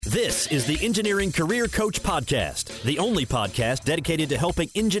This is the Engineering Career Coach Podcast, the only podcast dedicated to helping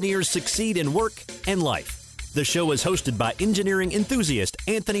engineers succeed in work and life. The show is hosted by engineering enthusiast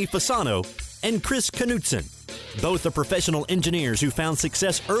Anthony Fasano and Chris Knutson. Both are professional engineers who found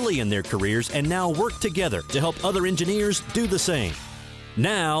success early in their careers and now work together to help other engineers do the same.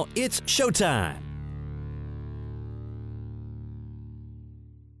 Now it's showtime.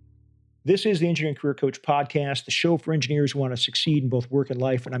 This is the Engineering Career Coach Podcast, the show for engineers who want to succeed in both work and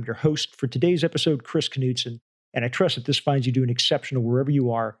life. And I'm your host for today's episode, Chris Knutson. And I trust that this finds you doing exceptional wherever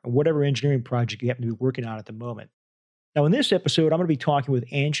you are and whatever engineering project you happen to be working on at the moment. Now, in this episode, I'm going to be talking with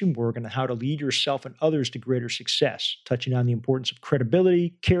Angie Morgan on how to lead yourself and others to greater success, touching on the importance of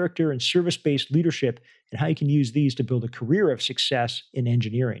credibility, character, and service-based leadership, and how you can use these to build a career of success in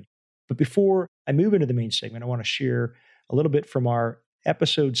engineering. But before I move into the main segment, I want to share a little bit from our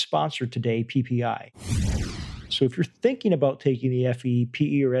episode sponsor today, PPI. So if you're thinking about taking the FE,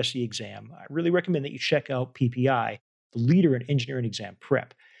 PE, or SE exam, I really recommend that you check out PPI, the leader in engineering exam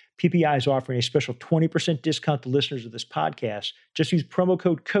prep. PPI is offering a special 20% discount to listeners of this podcast. Just use promo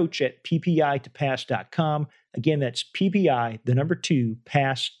code COACH at ppitopass.com. Again, that's PPI, the number 2,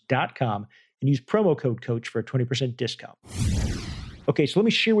 pass.com, and use promo code COACH for a 20% discount. Okay, so let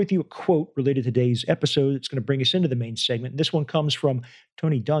me share with you a quote related to today's episode. It's going to bring us into the main segment. This one comes from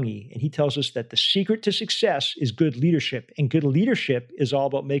Tony Dungy, and he tells us that the secret to success is good leadership, and good leadership is all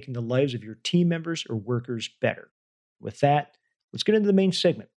about making the lives of your team members or workers better. With that, let's get into the main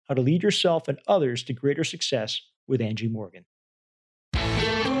segment, how to lead yourself and others to greater success with Angie Morgan.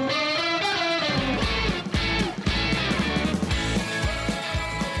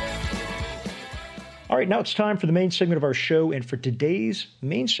 All right, now it's time for the main segment of our show. And for today's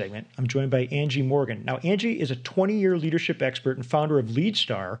main segment, I'm joined by Angie Morgan. Now, Angie is a 20-year leadership expert and founder of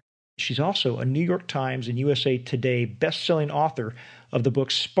LeadStar. She's also a New York Times and USA Today best-selling author of the book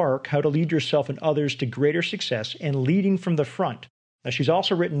Spark, How to Lead Yourself and Others to Greater Success and Leading from the Front. Now, she's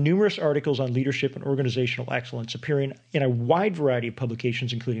also written numerous articles on leadership and organizational excellence, appearing in a wide variety of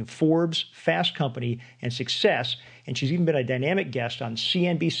publications, including Forbes, Fast Company, and Success. And she's even been a dynamic guest on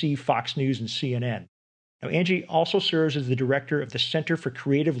CNBC, Fox News, and CNN. Now, Angie also serves as the director of the Center for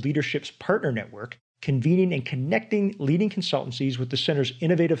Creative Leadership's Partner Network, convening and connecting leading consultancies with the center's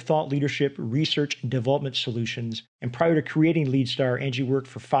innovative thought leadership, research, and development solutions. And prior to creating LeadStar, Angie worked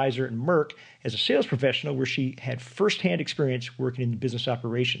for Pfizer and Merck as a sales professional, where she had firsthand experience working in business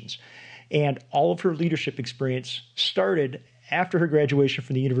operations. And all of her leadership experience started after her graduation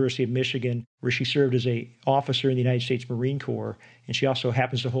from the University of Michigan, where she served as an officer in the United States Marine Corps. And she also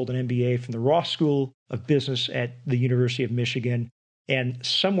happens to hold an MBA from the Ross School of Business at the University of Michigan. And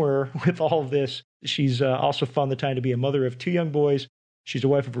somewhere with all of this, she's also found the time to be a mother of 2 young boys. She's the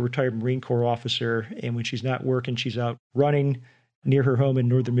wife of a retired Marine Corps officer. And when she's not working, she's out running near her home in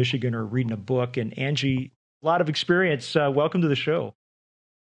northern Michigan or reading a book. And Angie, a lot of experience. Welcome to the show.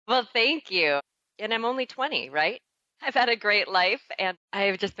 Well, thank you. And I'm only 20, right? I've had a great life, and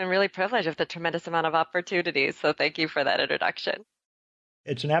I've just been really privileged with a tremendous amount of opportunities. So thank you for that introduction.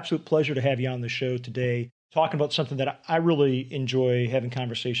 It's an absolute pleasure to have you on the show today, talking about something that I really enjoy having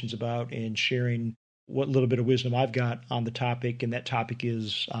conversations about and sharing what little bit of wisdom I've got on the topic. And that topic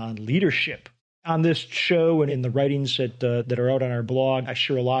is on leadership. On this show and in the writings that are out on our blog, I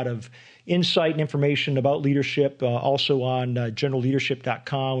share a lot of insight and information about leadership, also on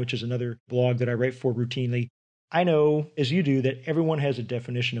generalleadership.com, which is another blog that I write for routinely. I know, as you do, that everyone has a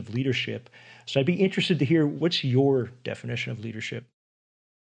definition of leadership. So I'd be interested to hear, what's your definition of leadership?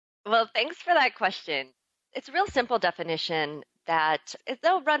 Well, thanks for that question. It's a real simple definition that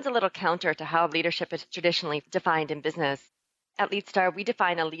though runs a little counter to how leadership is traditionally defined in business. At LeadStar, we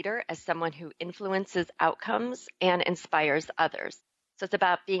define a leader as someone who influences outcomes and inspires others. So it's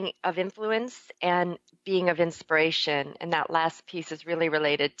about being of influence and being of inspiration. And that last piece is really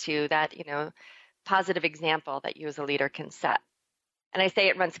related to that, positive example that you as a leader can set. And I say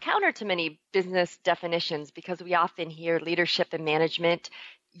it runs counter to many business definitions because we often hear leadership and management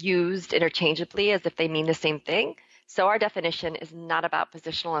used interchangeably as if they mean the same thing. So our definition is not about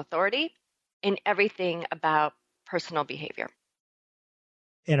positional authority and everything about personal behavior.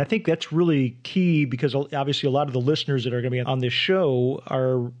 And I think that's really key because obviously a lot of the listeners that are going to be on this show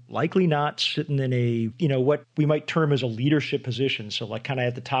are likely not sitting in a, what we might term as a leadership position. So like kind of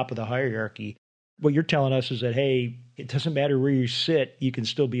at the top of the hierarchy. What you're telling us is that, hey, it doesn't matter where you sit, you can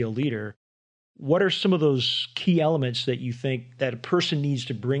still be a leader. What are some of those key elements that you think that a person needs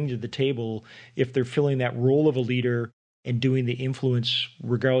to bring to the table if they're filling that role of a leader and doing the influence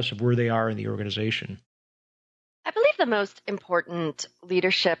regardless of where they are in the organization? I believe the most important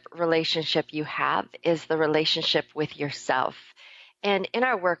leadership relationship you have is the relationship with yourself. And in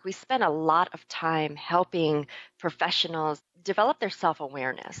our work, we spend a lot of time helping professionals develop their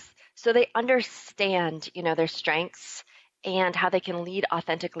self-awareness so they understand, their strengths and how they can lead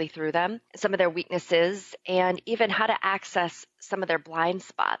authentically through them, some of their weaknesses, and even how to access some of their blind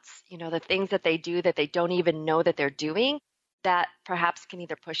spots, the things that they do that they don't even know that they're doing that perhaps can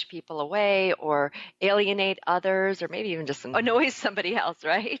either push people away or alienate others or maybe even just annoy somebody else,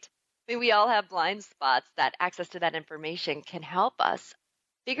 right? I mean, we all have blind spots that access to that information can help us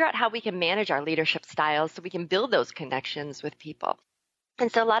figure out how we can manage our leadership styles so we can build those connections with people.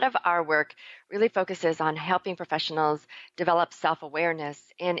 And so a lot of our work really focuses on helping professionals develop self-awareness.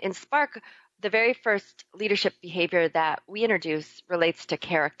 And in Spark, the very first leadership behavior that we introduce relates to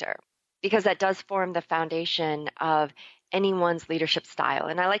character, because that does form the foundation of anyone's leadership style.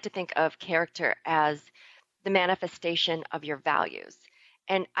 And I like to think of character as the manifestation of your values.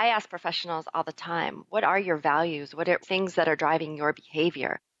 And I ask professionals all the time, what are your values? What are things that are driving your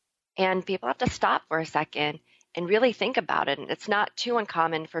behavior? And people have to stop for a second and really think about it. And it's not too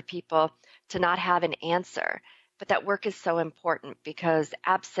uncommon for people to not have an answer. But that work is so important because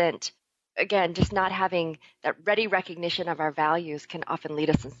absent, again, just not having that ready recognition of our values can often lead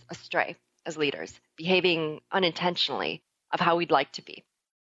us astray as leaders, behaving unintentionally of how we'd like to be.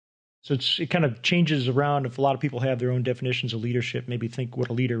 So it kind of changes around if a lot of people have their own definitions of leadership, maybe think what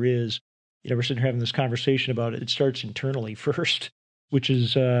a leader is. We're sitting here having this conversation about it. It starts internally first, which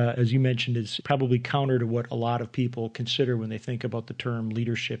is, as you mentioned, is probably counter to what a lot of people consider when they think about the term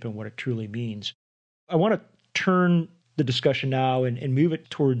leadership and what it truly means. I want to turn the discussion now and move it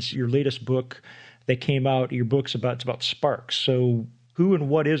towards your latest book that came out. Your book's about sparks. So who and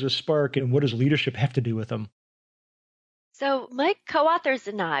what is a spark and what does leadership have to do with them? So my co-authors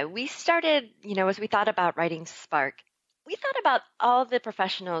and I, we started, as we thought about writing Spark, we thought about all the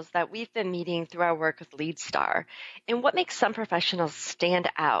professionals that we've been meeting through our work with LeadStar and what makes some professionals stand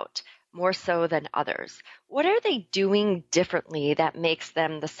out more so than others. What are they doing differently that makes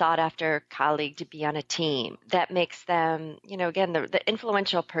them the sought-after colleague to be on a team, that makes them, again, the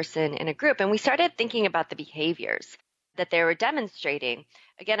influential person in a group? And we started thinking about the behaviors that they were demonstrating.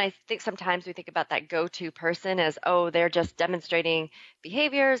 Again, I think sometimes we think about that go-to person as, they're just demonstrating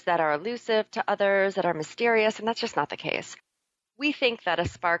behaviors that are elusive to others, that are mysterious, and that's just not the case. We think that a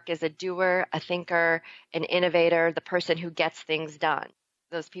spark is a doer, a thinker, an innovator, the person who gets things done,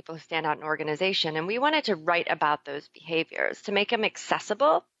 those people who stand out in an organization. And we wanted to write about those behaviors to make them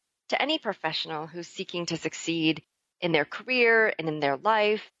accessible to any professional who's seeking to succeed in their career and in their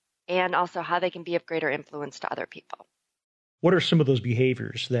life, and also how they can be of greater influence to other people. What are some of those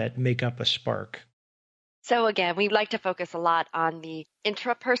behaviors that make up a spark? So again, we like to focus a lot on the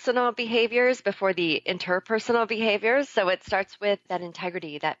intrapersonal behaviors before the interpersonal behaviors. So it starts with that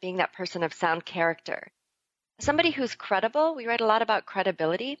integrity, that being that person of sound character. Somebody who's credible, we write a lot about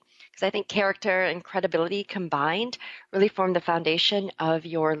credibility because I think character and credibility combined really form the foundation of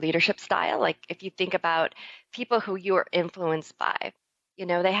your leadership style. Like if you think about people who you are influenced by,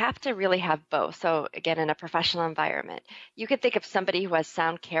 they have to really have both. So again, in a professional environment, you could think of somebody who has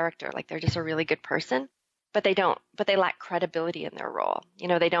sound character, like they're just a really good person, but they lack credibility in their role.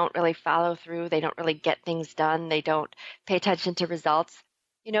 They don't really follow through. They don't really get things done. They don't pay attention to results.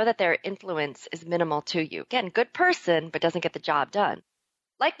 That their influence is minimal to you. Again, good person, but doesn't get the job done.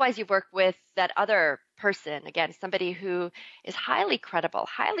 Likewise, you work with that other person, again, somebody who is highly credible,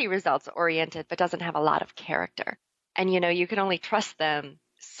 highly results oriented, but doesn't have a lot of character. And, you can only trust them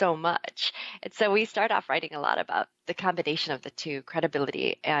so much. And so we start off writing a lot about the combination of the two,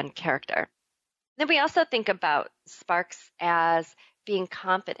 credibility and character. Then we also think about sparks as being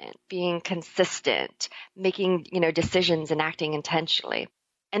confident, being consistent, making, decisions and acting intentionally.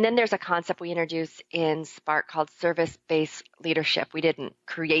 And then there's a concept we introduced in Spark called service-based leadership. We didn't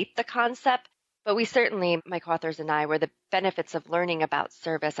create the concept, but we certainly, my co-authors and I, were the benefits of learning about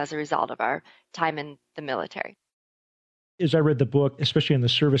service as a result of our time in the military. As I read the book, especially on the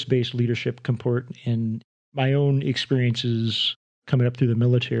service-based leadership component and my own experiences coming up through the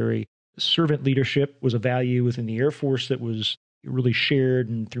military, servant leadership was a value within the Air Force that was really shared,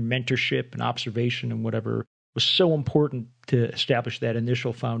 and through mentorship and observation and whatever was so important to establish that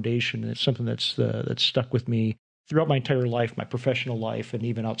initial foundation. And it's something that's stuck with me throughout my entire life, my professional life, and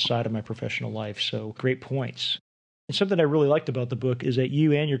even outside of my professional life. So great points. And something I really liked about the book is that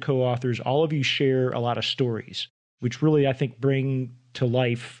you and your co-authors, all of you share a lot of stories, which really, I think, bring to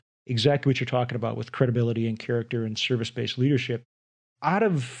life exactly what you're talking about with credibility and character and service-based leadership. Out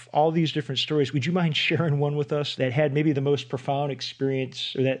of all these different stories, would you mind sharing one with us that had maybe the most profound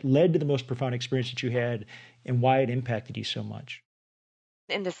experience, or that led to the most profound experience that you had, and why it impacted you so much?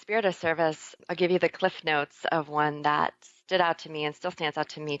 In the spirit of service, I'll give you the cliff notes of one that stood out to me and still stands out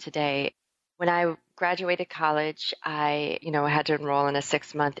to me today. When I graduated college, I had to enroll in a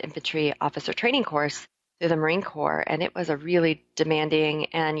 6-month infantry officer training course through the Marine Corps, and it was a really demanding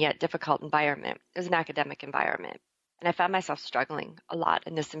and yet difficult environment. It was an academic environment. And I found myself struggling a lot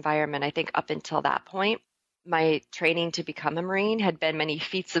in this environment. I think up until that point, my training to become a Marine had been many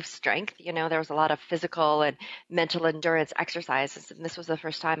feats of strength. There was a lot of physical and mental endurance exercises. And this was the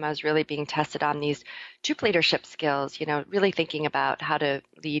first time I was really being tested on these troop leadership skills, really thinking about how to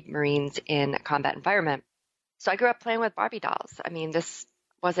lead Marines in a combat environment. So I grew up playing with Barbie dolls. This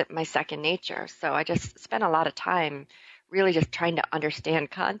wasn't my second nature. So I just spent a lot of time really just trying to understand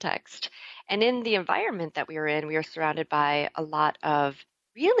context. And in the environment that we were surrounded by a lot of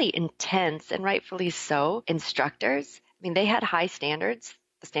really intense, and rightfully so, instructors. They had high standards,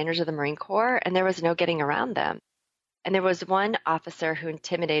 the standards of the Marine Corps, and there was no getting around them. And there was one officer who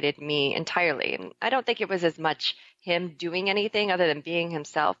intimidated me entirely. And I don't think it was as much him doing anything other than being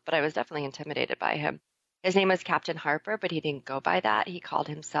himself, but I was definitely intimidated by him. His name was Captain Harper, but he didn't go by that. He called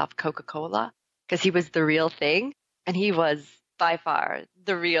himself Coca-Cola because he was the real thing. And he was by far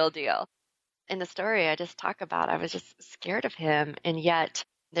the real deal. In the story I just talk about, I was just scared of him. And yet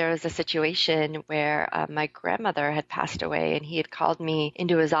there was a situation where my grandmother had passed away, and he had called me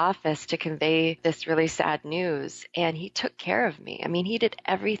into his office to convey this really sad news. And he took care of me. He did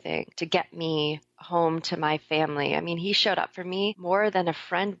everything to get me home to my family. He showed up for me more than a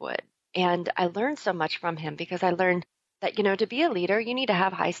friend would. And I learned so much from him because I learned that, to be a leader, you need to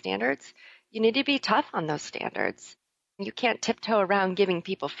have high standards. You need to be tough on those standards. You can't tiptoe around giving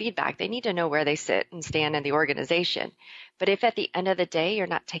people feedback. They need to know where they sit and stand in the organization. But if at the end of the day, you're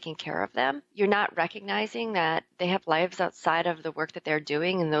not taking care of them, you're not recognizing that they have lives outside of the work that they're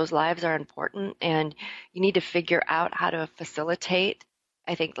doing, and those lives are important, and you need to figure out how to facilitate,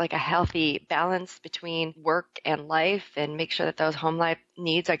 I think, like a healthy balance between work and life, and make sure that those home life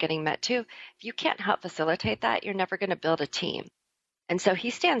needs are getting met too. If you can't help facilitate that, you're never going to build a team. And so he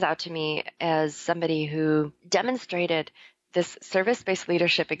stands out to me as somebody who demonstrated this service-based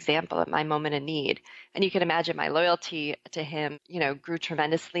leadership example at my moment of need. And you can imagine my loyalty to him, grew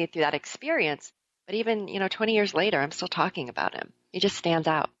tremendously through that experience. But even, 20 years later, I'm still talking about him. He just stands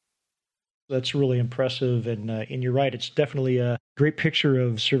out. That's really impressive. And you're right. It's definitely a great picture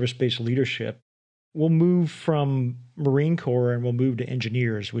of service-based leadership. We'll move from Marine Corps and we'll move to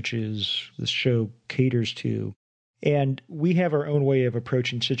engineers, which is this show caters to. And we have our own way of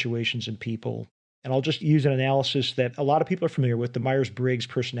approaching situations and people. And I'll just use an analysis that a lot of people are familiar with, the Myers-Briggs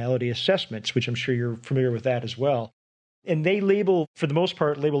personality assessments, which I'm sure you're familiar with that as well. And they for the most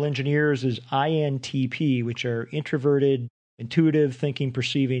part, label engineers as INTP, which are introverted, intuitive, thinking,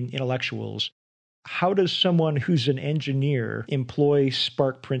 perceiving intellectuals. How does someone who's an engineer employ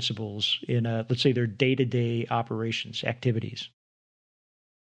SPARK principles in, let's say, their day-to-day operations, activities?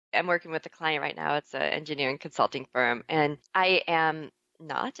 I'm working with a client right now. It's an engineering consulting firm, and I am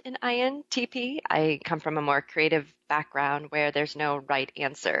not an INTP. I come from a more creative background where there's no right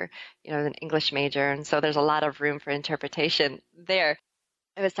answer, an English major, and so there's a lot of room for interpretation there.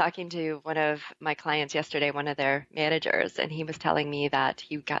 I was talking to one of my clients yesterday, one of their managers, and he was telling me that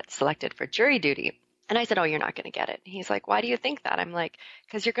he got selected for jury duty. And I said, "Oh, you're not going to get it." He's like, "Why do you think that?" I'm like,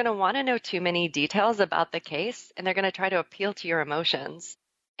 "Because you're going to want to know too many details about the case, and they're going to try to appeal to your emotions.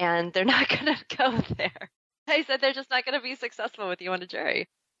 And they're not going to go there." I said, "They're just not going to be successful with you on a jury."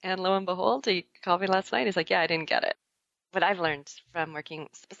 And lo and behold, he called me last night. He's like, "Yeah, I didn't get it." What I've learned from working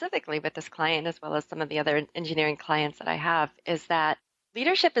specifically with this client, as well as some of the other engineering clients that I have, is that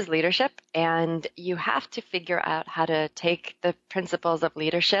leadership is leadership, and you have to figure out how to take the principles of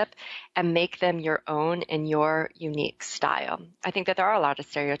leadership and make them your own in your unique style. I think that there are a lot of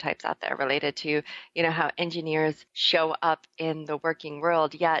stereotypes out there related to, how engineers show up in the working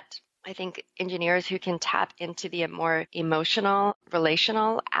world. Yet, I think engineers who can tap into the more emotional,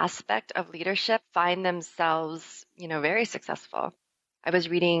 relational aspect of leadership find themselves, very successful. I was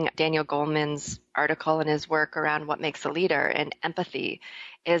reading Daniel Goleman's article in his work around what makes a leader, and empathy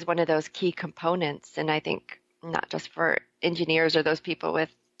is one of those key components. And I think not just for engineers or those people with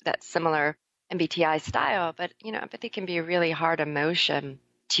that similar MBTI style, but, empathy can be a really hard emotion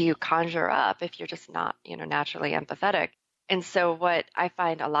to conjure up if you're just not, naturally empathetic. And so what I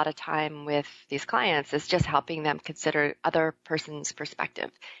find a lot of time with these clients is just helping them consider other person's perspective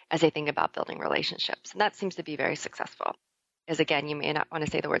as they think about building relationships. And that seems to be very successful. Is again, you may not want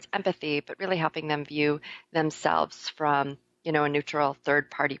to say the words empathy, but really helping them view themselves from, a neutral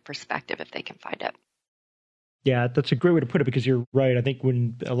third-party perspective if they can find it. Yeah, that's a great way to put it, because you're right. I think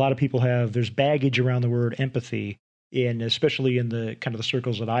when a lot of people there's baggage around the word empathy, And especially in the kind of the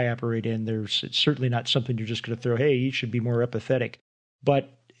circles that I operate in, it's certainly not something you're just going to throw, hey, you should be more empathetic. But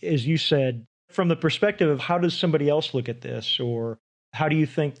as you said, from the perspective of how does somebody else look at this, or how do you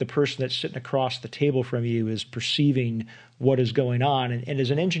think the person that's sitting across the table from you is perceiving what is going on? And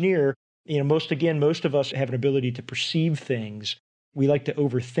as an engineer, most of us have an ability to perceive things. We like to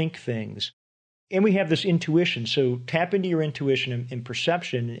overthink things. And we have this intuition. So tap into your intuition and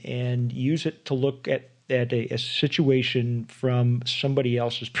perception and use it to look at a situation from somebody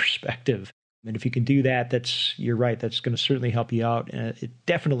else's perspective. And if you can do that, you're right, that's going to certainly help you out,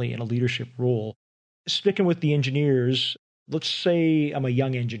 definitely in a leadership role. Sticking with the engineers, let's say I'm a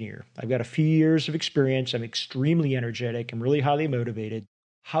young engineer. I've got a few years of experience. I'm extremely energetic. I'm really highly motivated.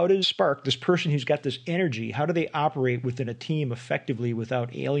 How does Spark, this person who's got this energy, how do they operate within a team effectively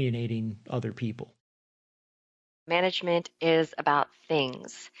without alienating other people? Management is about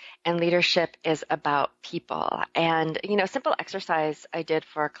things and leadership is about people. And, simple exercise I did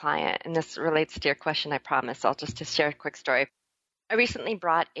for a client, and this relates to your question, I promise. I'll just share a quick story. I recently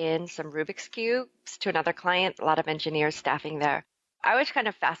brought in some Rubik's Cubes to another client, a lot of engineers staffing there. I was kind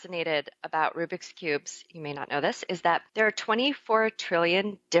of fascinated about Rubik's Cubes, you may not know this, is that there are 24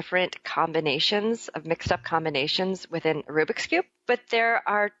 trillion different combinations of mixed up combinations within a Rubik's Cube, but there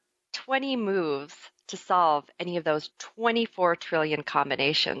are 20 moves to solve any of those 24 trillion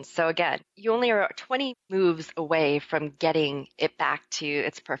combinations. So again, you only are 20 moves away from getting it back to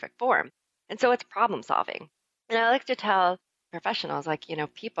its perfect form. And so it's problem solving. And I like to tell professionals,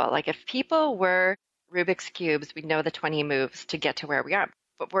 people, if people were Rubik's Cubes, we know the 20 moves to get to where we are,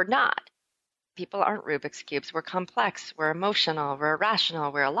 but we're not. People aren't Rubik's Cubes. We're complex, we're emotional, we're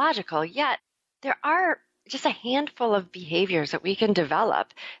irrational, we're illogical, yet there are just a handful of behaviors that we can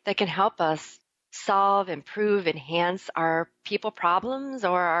develop that can help us solve, improve, enhance our people problems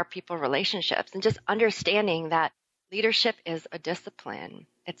or our people relationships. And just understanding that leadership is a discipline.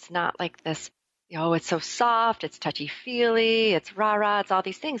 It's not like this, it's so soft, it's touchy-feely, it's rah-rah, it's all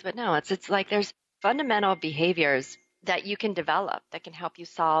these things. But no, it's like there's fundamental behaviors that you can develop that can help you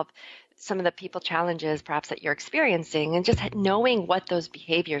solve some of the people challenges perhaps that you're experiencing, and just knowing what those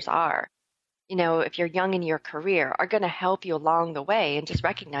behaviors are, if you're young in your career, are going to help you along the way. And just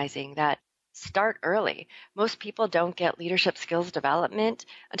recognizing that start early. Most people don't get leadership skills development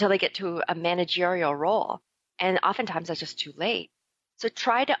until they get to a managerial role. And oftentimes that's just too late. So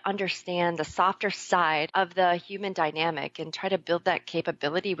try to understand the softer side of the human dynamic and try to build that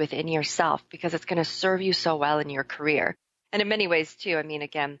capability within yourself, because it's going to serve you so well in your career. And in many ways too,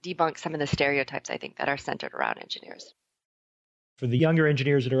 again, debunk some of the stereotypes I think that are centered around engineers. For the younger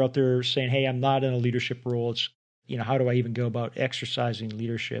engineers that are out there saying, hey, I'm not in a leadership role, it's, how do I even go about exercising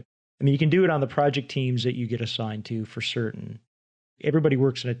leadership? You can do it on the project teams that you get assigned to for certain. Everybody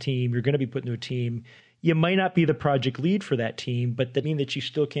works in a team. You're going to be put into a team. You might not be the project lead for that team, but that means that you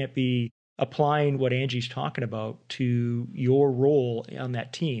still can't be applying what Angie's talking about to your role on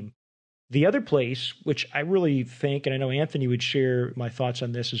that team. The other place, which I really think, and I know Anthony would share my thoughts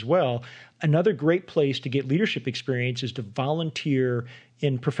on this as well, another great place to get leadership experience is to volunteer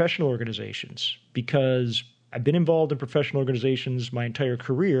in professional organizations, because I've been involved in professional organizations my entire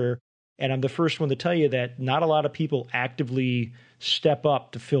career, and I'm the first one to tell you that not a lot of people actively step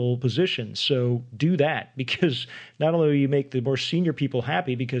up to fill positions. So do that, because not only will you make the more senior people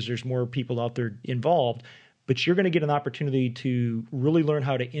happy because there's more people out there involved, but you're going to get an opportunity to really learn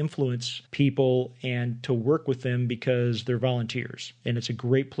how to influence people and to work with them because they're volunteers. And it's a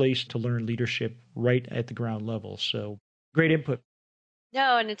great place to learn leadership right at the ground level. So great input.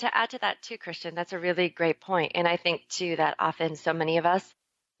 No, and to add to that too, Christian, that's a really great point. And I think too that often so many of us,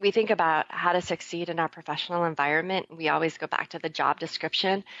 we think about how to succeed in our professional environment. We always go back to the job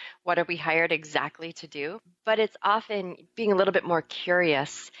description. What are we hired exactly to do? But it's often being a little bit more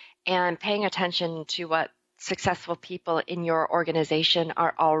curious and paying attention to what successful people in your organization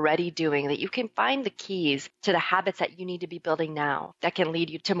are already doing, that you can find the keys to the habits that you need to be building now that can lead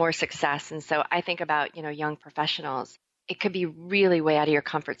you to more success. And so I think about, young professionals. It could be really way out of your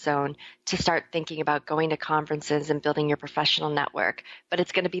comfort zone to start thinking about going to conferences and building your professional network. But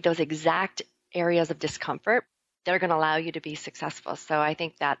it's going to be those exact areas of discomfort that are going to allow you to be successful. So I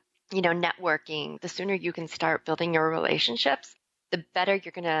think that, networking, the sooner you can start building your relationships, the better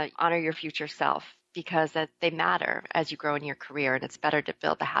you're going to honor your future self, because that they matter as you grow in your career. And it's better to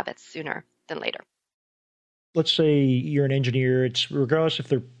build the habits sooner than later. Let's say you're an engineer. It's regardless if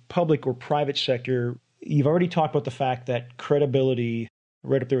they're public or private sector. You've already talked about the fact that credibility,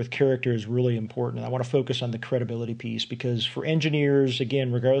 right up there with character, is really important. I want to focus on the credibility piece, because for engineers,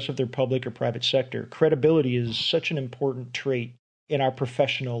 again, regardless if they're public or private sector, credibility is such an important trait in our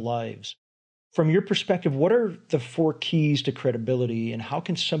professional lives. From your perspective, what are the 4 keys to credibility, and how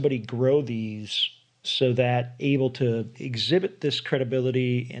can somebody grow these so that able to exhibit this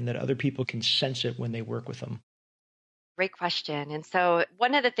credibility and that other people can sense it when they work with them? Great question. And so,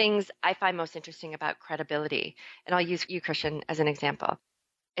 one of the things I find most interesting about credibility, and I'll use you, Christian, as an example,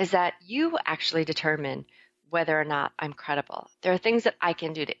 is that you actually determine whether or not I'm credible. There are things that I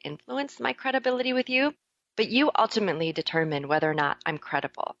can do to influence my credibility with you, but you ultimately determine whether or not I'm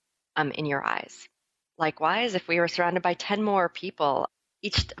credible in your eyes. Likewise, if we were surrounded by 10 more people,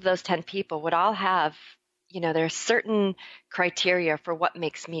 each of those 10 people would all have, there's certain criteria for what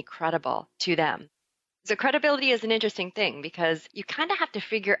makes me credible to them. So credibility is an interesting thing because you kind of have to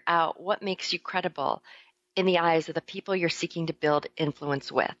figure out what makes you credible in the eyes of the people you're seeking to build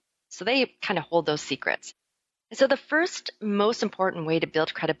influence with. So they kind of hold those secrets. And so the first most important way to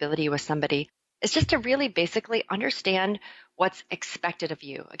build credibility with somebody is just to really basically understand what's expected of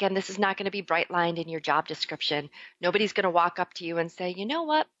you. Again, this is not going to be bright lined in your job description. Nobody's going to walk up to you and say, you know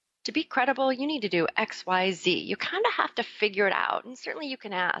what? To be credible, you need to do X, Y, Z. You kind of have to figure it out. And certainly you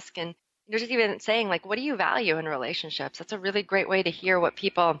can ask. And there's just even saying, like, what do you value in relationships? That's a really great way to hear what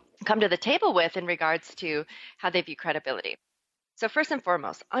people come to the table with in regards to how they view credibility. So first and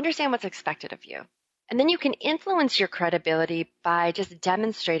foremost, understand what's expected of you. And then you can influence your credibility by just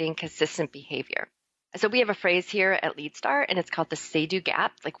demonstrating consistent behavior. So we have a phrase here at LeadStar, and it's called the say-do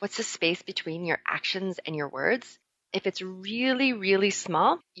gap. Like, what's the space between your actions and your words? If it's really, really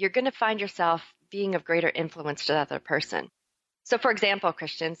small, you're going to find yourself being of greater influence to the other person. So for example,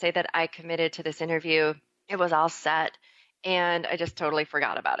 Christian, say that I committed to this interview, it was all set, and I just totally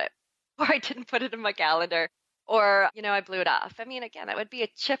forgot about it. Or I didn't put it in my calendar, or, I blew it off. I mean, again, that would be a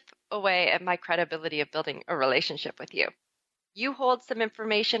chip away at my credibility of building a relationship with you. You hold some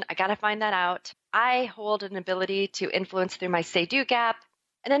information, I got to find that out. I hold an ability to influence through my say-do gap.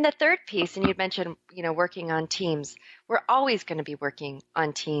 And then the third piece, and you mentioned, working on teams. We're always going to be working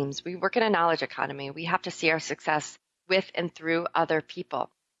on teams. We work in a knowledge economy. We have to see our success with and through other people.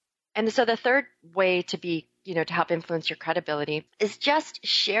 And so the third way to be, to help influence your credibility is just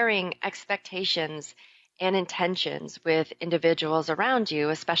sharing expectations and intentions with individuals around you,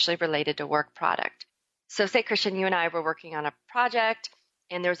 especially related to work product. So say, Christian, you and I were working on a project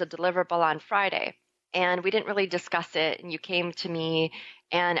and there was a deliverable on Friday and we didn't really discuss it. And you came to me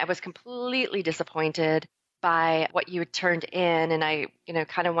and I was completely disappointed by what you had turned in. And I,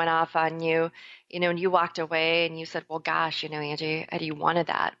 kind of went off on you, and you walked away and you said, well, gosh, Angie, Eddie wanted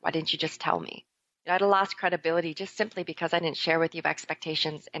that. Why didn't you just tell me? I'd have lost credibility just simply because I didn't share with you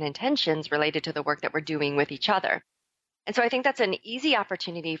expectations and intentions related to the work that we're doing with each other. And so I think that's an easy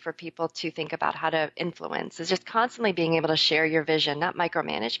opportunity for people to think about how to influence, is just constantly being able to share your vision, not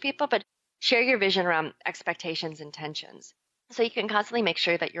micromanage people, but share your vision around expectations and intentions. So you can constantly make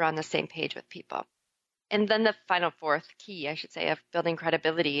sure that you're on the same page with people. And then the final fourth key, I should say, of building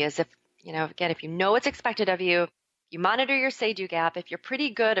credibility is if you know what's expected of you, you monitor your say-do gap, if you're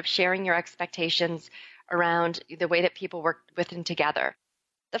pretty good at sharing your expectations around the way that people work with and together.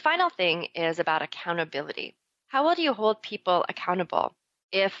 The final thing is about accountability. How well do you hold people accountable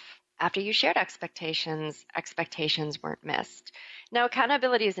if after you shared expectations weren't missed? Now,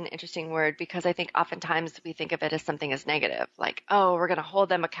 accountability is an interesting word because I think oftentimes we think of it as something as negative, like, oh, we're going to hold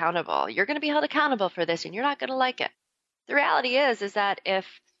them accountable. You're going to be held accountable for this and you're not going to like it. The reality is that if,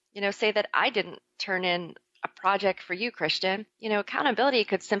 say that I didn't turn in a project for you, Christian, accountability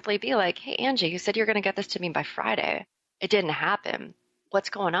could simply be like, hey, Angie, you said you're going to get this to me by Friday. It didn't happen.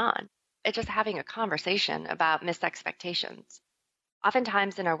 What's going on? It's just having a conversation about missed expectations.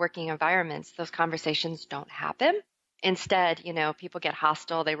 Oftentimes in our working environments, those conversations don't happen. Instead, people get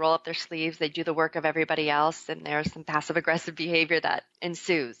hostile, they roll up their sleeves, they do the work of everybody else, and there's some passive aggressive behavior that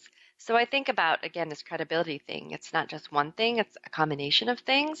ensues. So I think about, again, this credibility thing. It's not just one thing, it's a combination of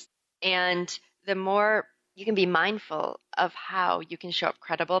things. And the more you can be mindful of how you can show up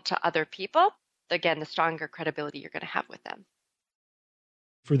credible to other people, again, the stronger credibility you're going to have with them.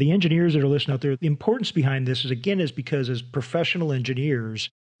 For the engineers that are listening out there, the importance behind this is because as professional engineers,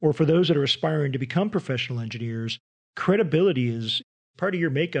 or for those that are aspiring to become professional engineers, credibility is part of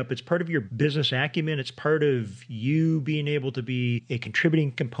your makeup. It's part of your business acumen. It's part of you being able to be a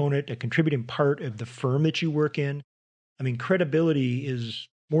contributing component, a contributing part of the firm that you work in. I mean, credibility is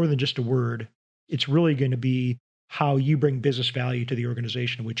more than just a word. It's really going to be how you bring business value to the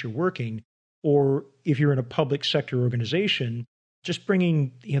organization in which you're working. Or if you're in a public sector organization, just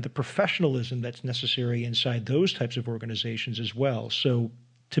bringing the professionalism that's necessary inside those types of organizations as well. So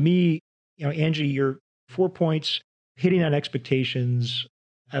to me, Angie, your 4 points, hitting on expectations.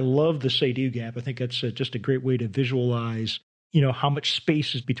 I love the say-do gap. I think that's just a great way to visualize how much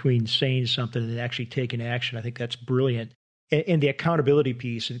space is between saying something and actually taking action. I think that's brilliant. And the accountability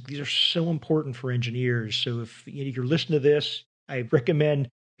piece, these are so important for engineers. So if you're listening to this, I recommend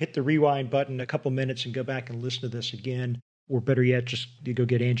hit the rewind button a couple minutes and go back and listen to this again. Or better yet, just go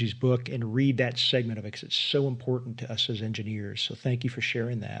get Angie's book and read that segment of it because it's so important to us as engineers. So thank you for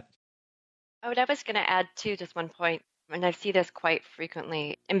sharing that. What I was going to add too, just one point, and I see this quite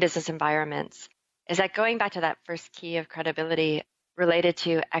frequently in business environments, is that going back to that first key of credibility related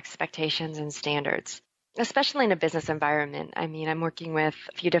to expectations and standards, especially in a business environment. I mean, I'm working with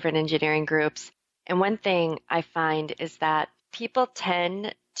a few different engineering groups, and one thing I find is that people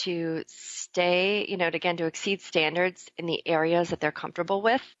tend to stay, to exceed standards in the areas that they're comfortable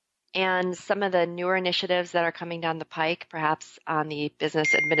with. And some of the newer initiatives that are coming down the pike, perhaps on the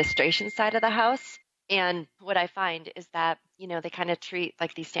business administration side of the house. And what I find is that, they kind of treat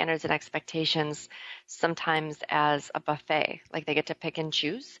like these standards and expectations sometimes as a buffet, like they get to pick and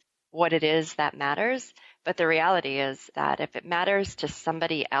choose what it is that matters. But the reality is that if it matters to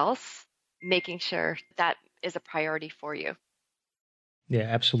somebody else, making sure that is a priority for you. Yeah,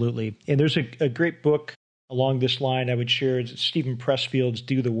 absolutely. And there's a great book along this line I would share. It's Stephen Pressfield's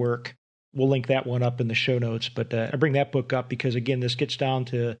Do the Work. We'll link that one up in the show notes. But I bring that book up because, again, this gets down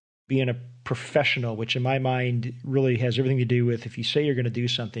to being a professional, which in my mind really has everything to do with if you say you're going to do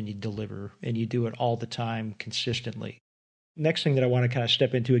something, you deliver, and you do it all the time consistently. Next thing that I want to kind of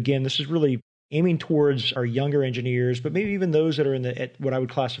step into, again, this is really aiming towards our younger engineers, but maybe even those that are at what I would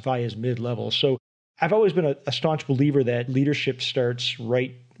classify as mid-level. So I've always been a staunch believer that leadership starts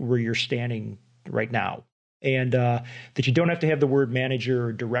right where you're standing right now. And that you don't have to have the word manager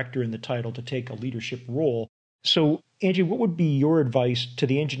or director in the title to take a leadership role. So, Angie, what would be your advice to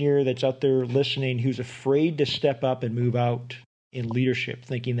the engineer that's out there listening who's afraid to step up and move out in leadership,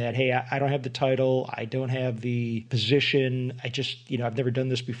 thinking that, hey, I don't have the title, I don't have the position, I just, I've never done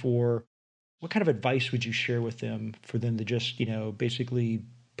this before. What kind of advice would you share with them for them to just, basically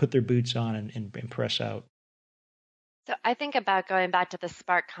put their boots on and press out? So I think about going back to the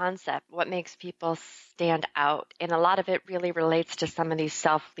spark concept, what makes people stand out. And a lot of it really relates to some of these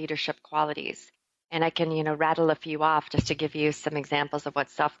self-leadership qualities. And I can, rattle a few off just to give you some examples of what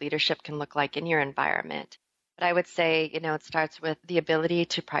self-leadership can look like in your environment. But I would say, it starts with the ability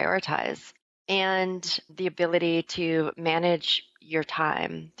to prioritize and the ability to manage your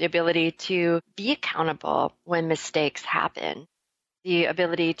time, the ability to be accountable when mistakes happen, the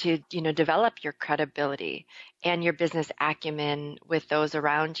ability to, develop your credibility and your business acumen with those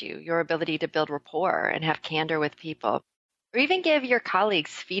around you, your ability to build rapport and have candor with people, or even give your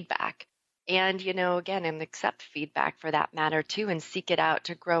colleagues feedback. And, again, and accept feedback for that matter too, and seek it out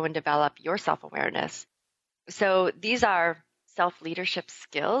to grow and develop your self-awareness. So these are self-leadership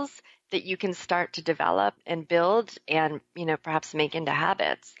skills that you can start to develop and build and, perhaps make into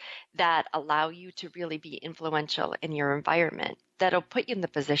habits that allow you to really be influential in your environment, that'll put you in the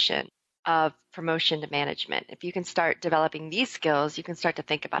position of promotion to management. If you can start developing these skills, you can start to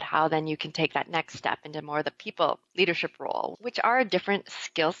think about how then you can take that next step into more of the people leadership role, which are a different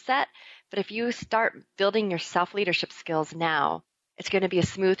skill set. But if you start building your self-leadership skills now, it's going to be a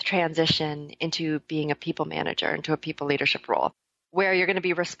smooth transition into being a people manager, into a people leadership role, where you're going to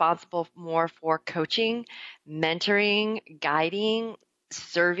be responsible more for coaching, mentoring, guiding,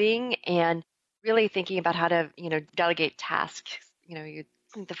 serving, and really thinking about how to, delegate tasks.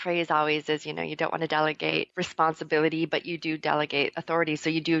 The phrase always is, you don't want to delegate responsibility, but you do delegate authority. So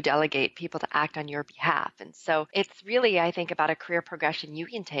you do delegate people to act on your behalf. And so it's really, I think, about a career progression you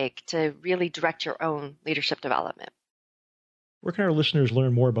can take to really direct your own leadership development. Where can our listeners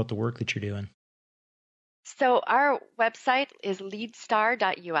learn more about the work that you're doing? So our website is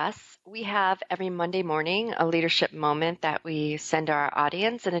leadstar.us. We have every Monday morning a leadership moment that we send to our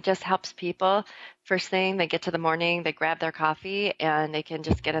audience, and it just helps people. First thing, they get to the morning, they grab their coffee, and they can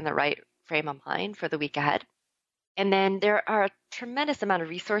just get in the right frame of mind for the week ahead. And then there are a tremendous amount of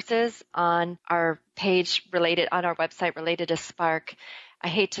resources on our page on our website related to Spark. I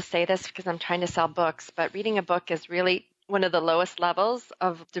hate to say this because I'm trying to sell books, but reading a book is really one of the lowest levels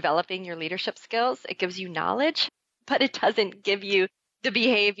of developing your leadership skills. It gives you knowledge, but it doesn't give you the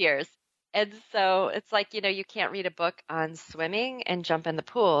behaviors. And so it's like, you can't read a book on swimming and jump in the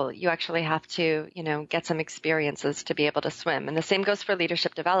pool. You actually have to, get some experiences to be able to swim. And the same goes for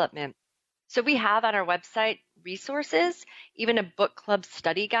leadership development. So we have on our website resources, even a book club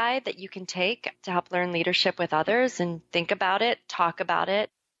study guide that you can take to help learn leadership with others and think about it, talk about it,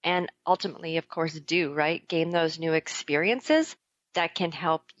 and ultimately, of course, gain those new experiences that can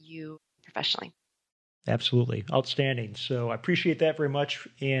help you professionally. Absolutely. Outstanding. So I appreciate that very much.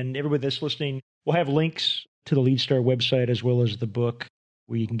 And everybody that's listening, we'll have links to the LeadStar website as well as the book,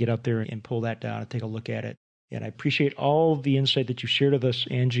 where you can get out there and pull that down and take a look at it. And I appreciate all the insight that you shared with us,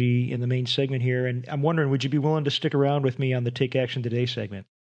 Angie, in the main segment here. And I'm wondering, would you be willing to stick around with me on the Take Action Today segment?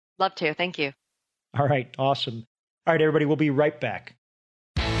 Love to. Thank you. All right. Awesome. All right, everybody. We'll be right back.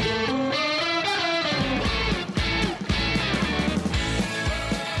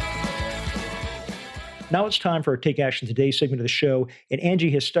 Now it's time for our Take Action Today segment of the show, and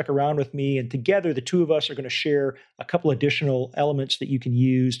Angie has stuck around with me, and together the two of us are going to share a couple additional elements that you can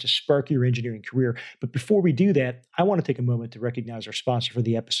use to spark your engineering career. But before we do that, I want to take a moment to recognize our sponsor for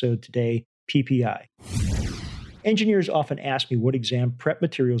the episode today, PPI. Engineers often ask me what exam prep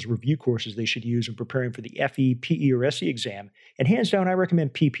materials review courses they should use when preparing for the FE, PE, or SE exam, and hands down, I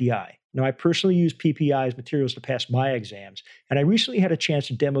recommend PPI. Now, I personally use PPI's materials to pass my exams, and I recently had a chance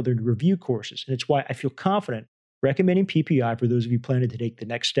to demo their review courses, and it's why I feel confident recommending PPI for those of you planning to take the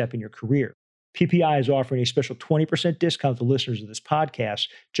next step in your career. PPI is offering a special 20% discount to listeners of this podcast.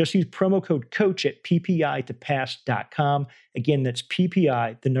 Just use promo code COACH at ppitopass.com. Again, that's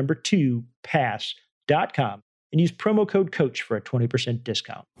PPI, the number 2, pass.com, and use promo code COACH for a 20%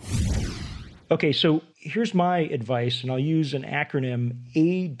 discount. Okay, so here's my advice, and I'll use an acronym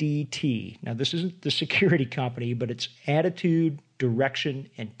ADT. Now, this isn't the security company, but it's attitude, direction,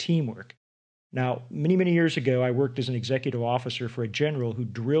 and teamwork. Now, many years ago, I worked as an executive officer for a general who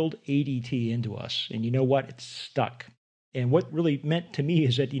drilled ADT into us. And you know what? It stuck. And what really meant to me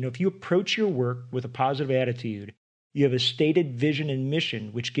is that, if you approach your work with a positive attitude, you have a stated vision and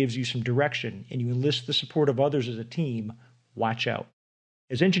mission, which gives you some direction, and you enlist the support of others as a team, watch out.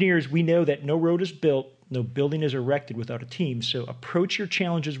 As engineers, we know that no road is built, no building is erected without a team. So approach your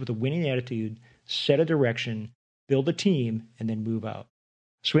challenges with a winning attitude, set a direction, build a team, and then move out.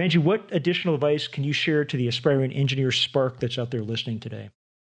 So Angie, what additional advice can you share to the aspiring engineer spark that's out there listening today?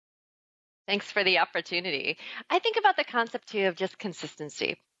 Thanks for the opportunity. I think about the concept too of just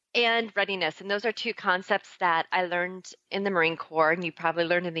consistency and readiness. And those are two concepts that I learned in the Marine Corps, and you probably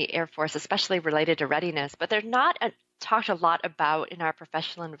learned in the Air Force, especially related to readiness, but they're not talked a lot about in our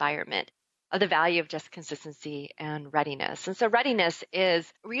professional environment, of the value of just consistency and readiness. And so readiness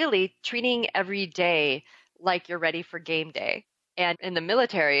is really treating every day like you're ready for game day. And in the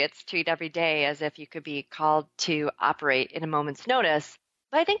military, it's treat every day as if you could be called to operate in a moment's notice.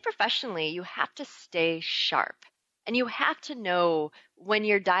 But I think professionally, you have to stay sharp. And you have to know when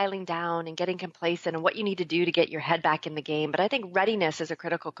you're dialing down and getting complacent and what you need to do to get your head back in the game. But I think readiness is a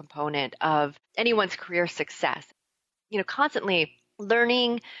critical component of anyone's career success. Constantly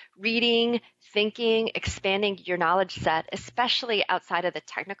learning, reading, thinking, expanding your knowledge set, especially outside of the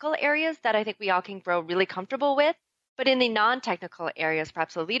technical areas that I think we all can grow really comfortable with. But in the non-technical areas,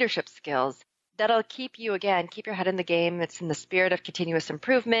 perhaps the leadership skills, that'll keep you, again, keep your head in the game. It's in the spirit of continuous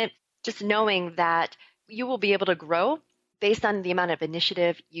improvement, just knowing that you will be able to grow based on the amount of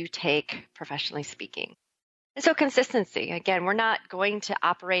initiative you take, professionally speaking. And so consistency, again, we're not going to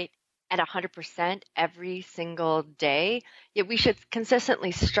operate at 100% every single day, yet we should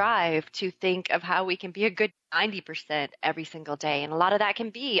consistently strive to think of how we can be a good 90% every single day. And a lot of that can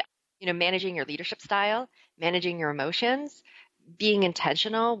be, managing your leadership style, managing your emotions, being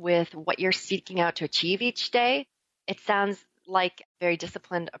intentional with what you're seeking out to achieve each day. It sounds like a very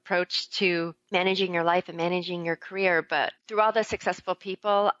disciplined approach to managing your life and managing your career. But through all the successful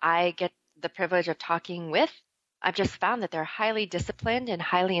people I get the privilege of talking with, I've just found that they're highly disciplined and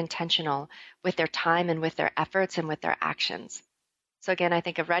highly intentional with their time and with their efforts and with their actions. So again, I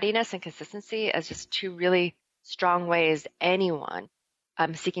think of readiness and consistency as just two really strong ways anyone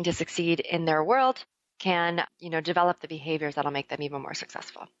seeking to succeed in their world can, develop the behaviors that'll make them even more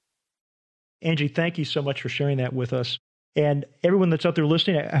successful. Angie, thank you so much for sharing that with us. And everyone that's out there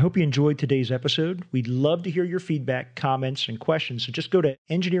listening, I hope you enjoyed today's episode. We'd love to hear your feedback, comments, and questions. So just go to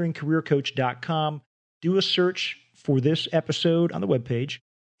engineeringcareercoach.com, do a search for this episode on the webpage,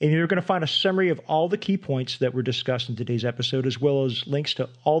 and you're going to find a summary of all the key points that were discussed in today's episode, as well as links to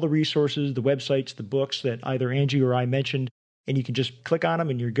all the resources, the websites, the books that either Angie or I mentioned. And you can just click on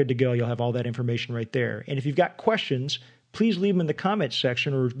them and you're good to go. You'll have all that information right there. And if you've got questions, please leave them in the comments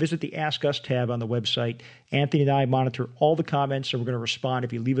section or visit the Ask Us tab on the website. Anthony and I monitor all the comments, and we're going to respond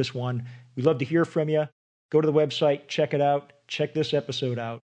if you leave us one. We'd love to hear from you. Go to the website, check it out, check this episode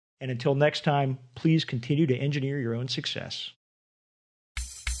out. And until next time, please continue to engineer your own success.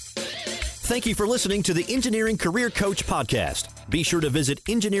 Thank you for listening to the Engineering Career Coach podcast. Be sure to visit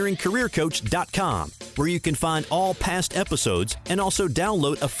engineeringcareercoach.com, where you can find all past episodes and also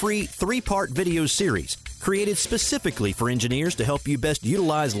download a free 3-part video series created specifically for engineers to help you best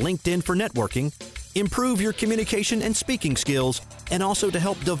utilize LinkedIn for networking, improve your communication and speaking skills, and also to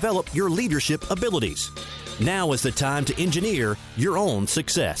help develop your leadership abilities. Now is the time to engineer your own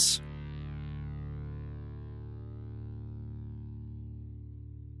success.